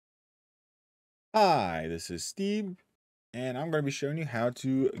Hi, this is Steve, and I'm going to be showing you how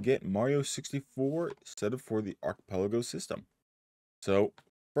to get Mario 64 set up for the Archipelago system. So,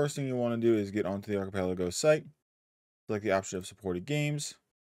 first thing you want to do is get onto the Archipelago site, select the option of supported games,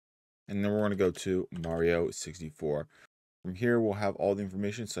 and then we're going to go to Mario 64. From here, we'll have all the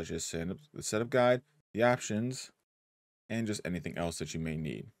information such as the setup guide, the options, and just anything else that you may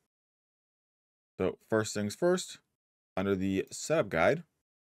need. So, first things first, under the setup guide,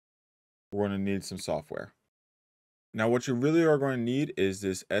 we're going to need some software. Now, what you really are going to need is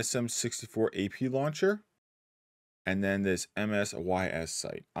this SM64 AP launcher and then this MSYS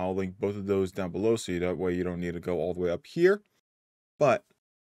site. I'll link both of those down below so that way you don't need to go all the way up here, but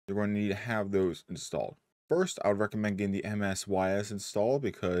you're going to need to have those installed. First, I would recommend getting the MSYS installed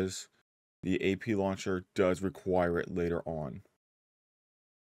because the AP launcher does require it later on.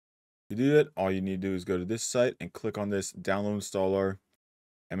 To do it, all you need to do is go to this site and click on this download installer,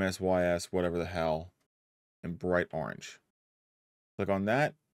 MSYS, whatever the hell, in bright orange. Click on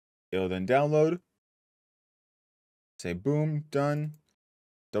that. It'll then download. Say boom, done.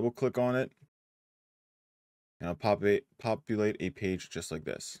 Double click on it. And it'll populate a page just like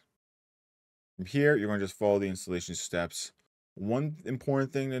this. From here, you're going to just follow the installation steps. One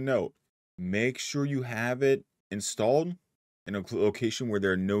important thing to note, make sure you have it installed in a location where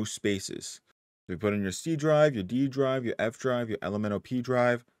there are no spaces. If you put in your C drive, your D drive, your F drive, your Elemental P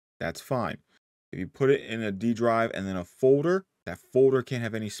drive, that's fine. If you put it in a D drive and then a folder, that folder can't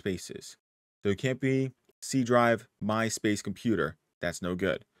have any spaces. So it can't be C drive, my space computer. That's no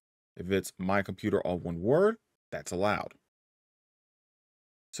good. If it's my computer, all one word, that's allowed.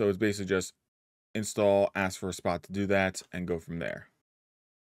 So it's basically just install, ask for a spot to do that, and go from there.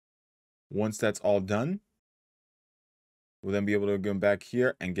 Once that's all done, we'll then be able to go back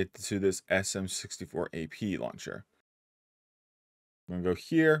here and get to this SM64 AP launcher. I'm going to go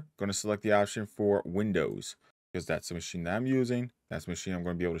here, going to select the option for Windows, because that's the machine that I'm using. That's the machine I'm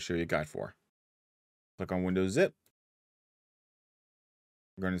going to be able to show you a guide for. Click on Windows Zip.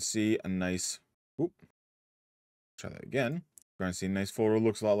 We're going to see a nice, try that again. We're going to see a nice folder,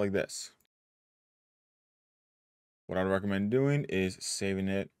 looks a lot like this. What I'd recommend doing is saving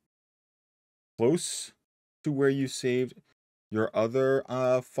it close to where you saved your other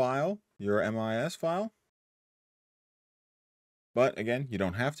file, your MIS file. But again, you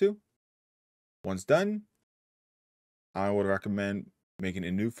don't have to. Once done, I would recommend making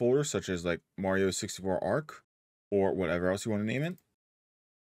a new folder such as like Mario 64 Arc or whatever else you want to name it.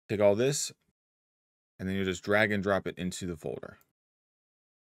 Take all this and then you just drag and drop it into the folder.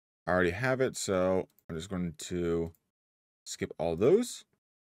 I already have it, so I'm just going to skip all those.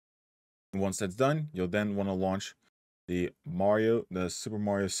 And once that's done, you'll then want to launch the Super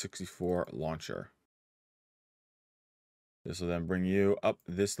Mario 64 launcher. This will then bring you up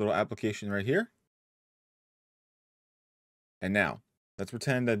this little application right here. And now, let's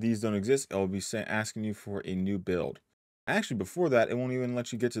pretend that these don't exist. It will be asking you for a new build. Actually, before that, it won't even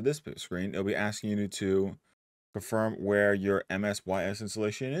let you get to this screen. It'll be asking you to confirm where your MSYS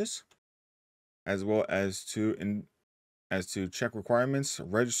installation is, as well as to check requirements,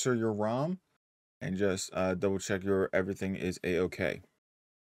 register your ROM, and just double check your everything is a-okay.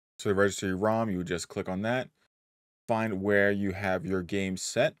 So to register your ROM, you would just click on that, find where you have your game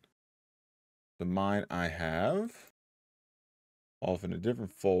set. The mine I have off in a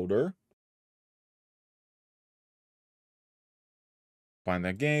different folder. Find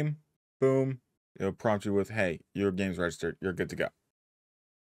that game, boom. It'll prompt you with, hey, your game's registered, you're good to go.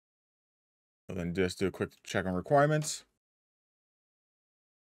 So then just do a quick check on requirements.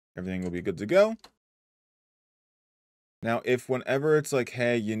 Everything will be good to go. Now, if whenever it's like,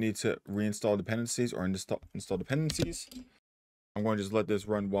 hey, you need to reinstall dependencies or install dependencies, I'm going to just let this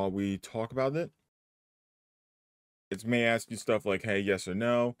run while we talk about it. It may ask you stuff like, hey, yes or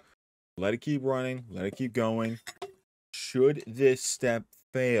no. Let it keep running. Let it keep going. Should this step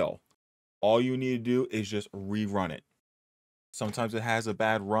fail, all you need to do is just rerun it. Sometimes it has a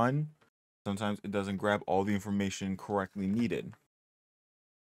bad run. Sometimes it doesn't grab all the information correctly needed.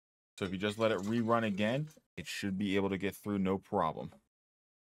 So if you just let it rerun again, it should be able to get through no problem.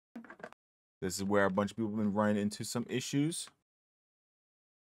 This is where a bunch of people have been running into some issues.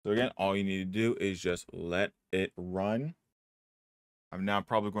 So again, all you need to do is just let it run. I'm now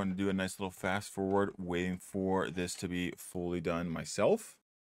probably going to do a nice little fast forward, waiting for this to be fully done myself.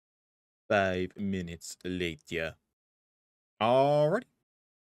 5 minutes later. Alrighty.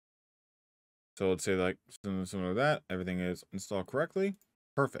 So let's say like similar to that. Everything is installed correctly.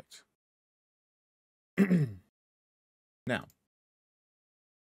 Perfect. Now,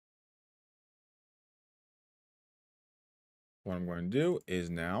 what I'm going to do is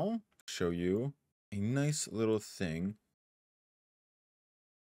now show you a nice little thing.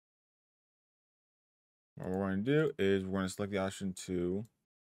 What we're going to do is we're going to select the option to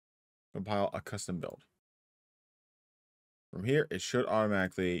compile a custom build. From here, it should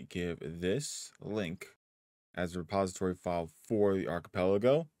automatically give this link as a repository file for the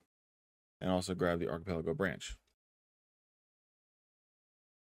Archipelago, and also grab the Archipelago branch.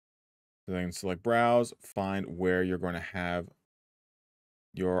 So then select browse, find where you're going to have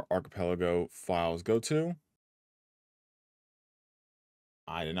your Archipelago files go to.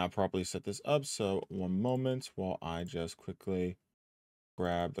 I did not properly set this up, so one moment while I just quickly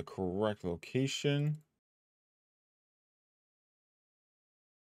grab the correct location.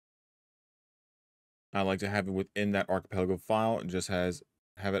 I like to have it within that Archipelago file and just have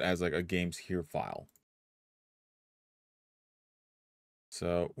it as like a games here file.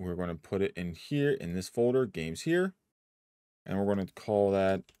 So we're going to put it in here in this folder, games here, and we're going to call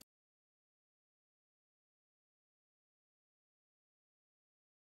that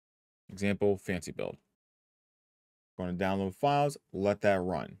example fancy build. Going to download files, let that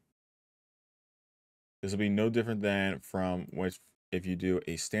run. This will be no different than from which if you do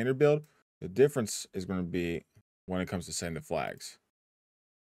a standard build. The difference is going to be when it comes to setting the flags.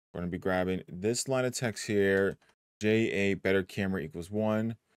 We're going to be grabbing this line of text here, JA better camera equals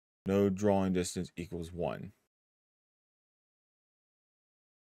 1, no drawing distance equals 1.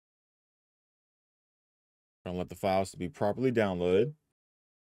 Going to let the files to be properly downloaded.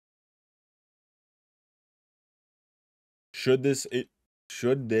 Should this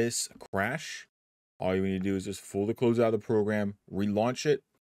crash, all you need to do is just fully close out the program, relaunch it,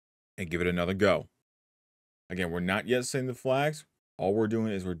 and give it another go. Again, we're not yet setting the flags. All we're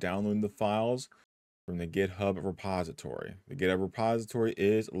doing is we're downloading the files from the GitHub repository. The GitHub repository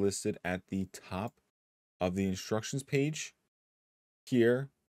is listed at the top of the instructions page. Here,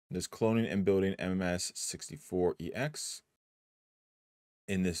 this cloning and building MMS64EX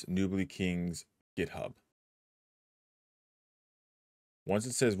in this Noobly Kings GitHub. Once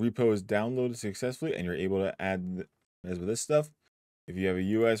it says repo is downloaded successfully and you're able to add as with this stuff, if you have a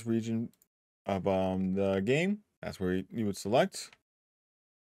US region of the game, that's where you would select.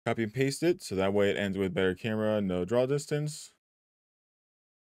 Copy and paste it so that way it ends with better camera, no draw distance.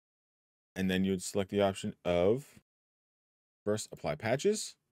 And then you would select the option of first apply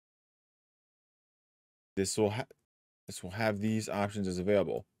patches. This will have these options as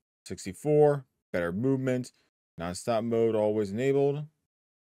available. 64, better movement, non-stop mode always enabled.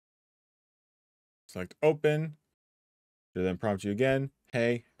 Select open. It'll then prompt you again.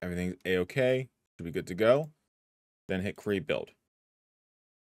 Hey, everything's a-okay. Should be good to go. Then hit create build.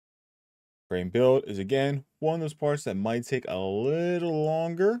 Create and build is again one of those parts that might take a little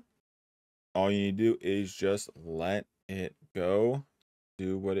longer. All you need to do is just let it go,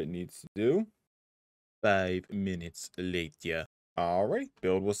 do what it needs to do. 5 minutes later. Alright,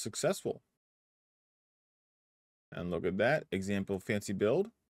 build was successful. And look at that, example fancy build.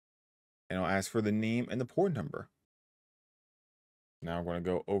 And I'll ask for the name and the port number. Now I'm going to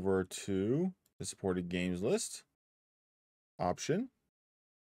go over to the supported games list. Option.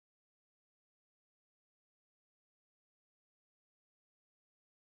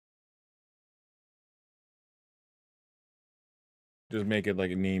 Just make it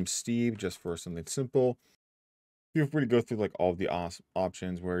like a name Steve, just for something simple. Feel free to go through like all of the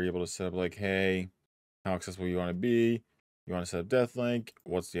options where you're able to set up like, hey, how accessible you want to be. You want to set up death link.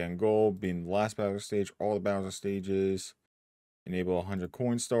 What's the end goal? Being the last Bowser stage, all the Bowser stages. Enable 100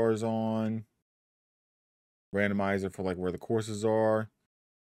 coin stars on. Randomizer for like where the courses are.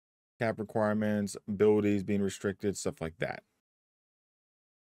 Cap requirements, abilities being restricted, stuff like that.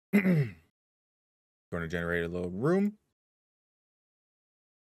 Going to generate a little room.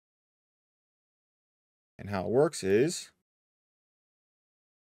 And how it works is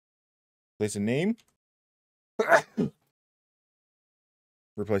place a name.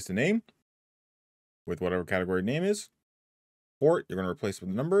 Replace the name with whatever category name is. Port, you're going to replace with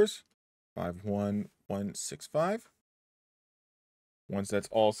the numbers. 51165. Once that's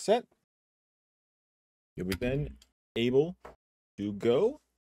all set, you'll be then able to go.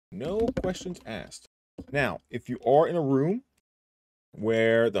 No questions asked. Now, if you are in a room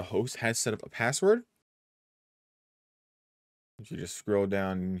where the host has set up a password, if you just scroll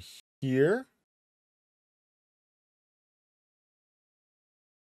down here,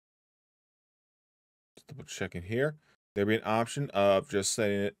 just double check it here, there'll be an option of just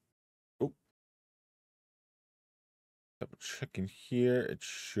setting it. Oh, double checking here. It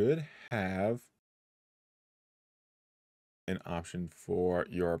should have an option for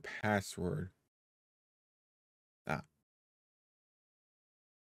your password.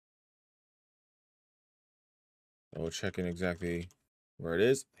 we'll check in exactly where it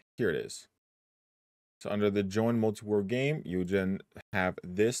is. Here it is. So under the join multi-war game, you then have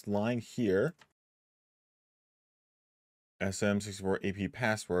this line here. SM64 AP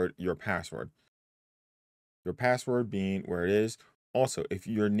password, your password. Your password being where it is. Also, if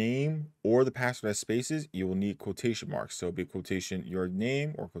your name or the password has spaces, you will need quotation marks. So it'll be quotation your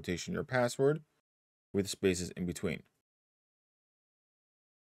name or quotation your password with spaces in between.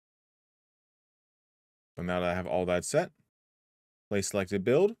 But now that I have all that set, play selected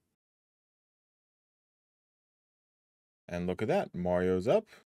build. And look at that, Mario's up,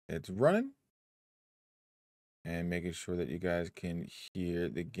 it's running. And making sure that you guys can hear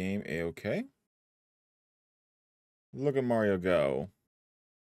the game a-okay. Look at Mario go.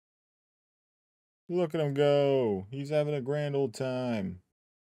 Look at him go. He's having a grand old time.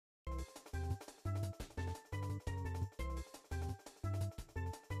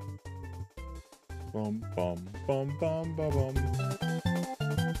 Bum, bum, bum, bum, bum, bum.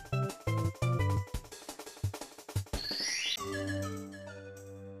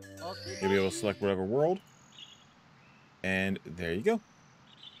 You'll be able to select whatever world. And there you go.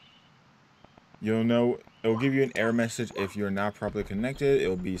 You'll know, it'll give you an error message if you're not properly connected.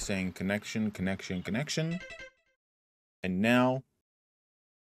 It'll be saying connection, connection, connection. And now,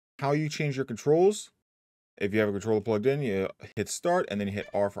 how you change your controls. If you have a controller plugged in, you hit start and then you hit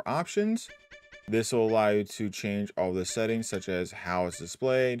R for options. This will allow you to change all the settings, such as how it's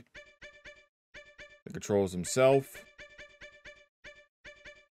displayed, the controls themselves,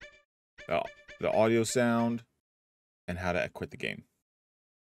 the audio sound, and how to quit the game.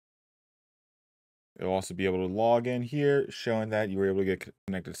 You'll also be able to log in here, showing that you were able to get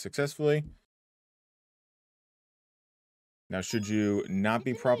connected successfully. Now, should you not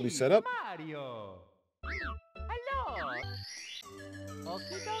be properly set up, Mario. Hello.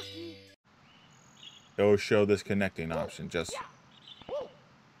 it will show this connecting option. Just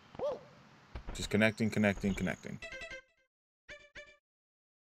connecting, connecting, connecting.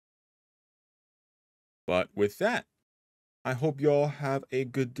 But with that, I hope y'all have a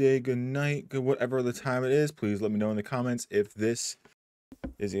good day, good night, good whatever the time it is. Please let me know in the comments if this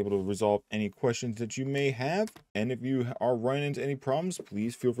is able to resolve any questions that you may have. And if you are running into any problems,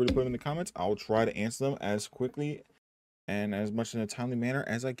 please feel free to put them in the comments. I'll try to answer them as quickly and as much in a timely manner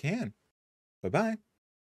as I can. Bye-bye.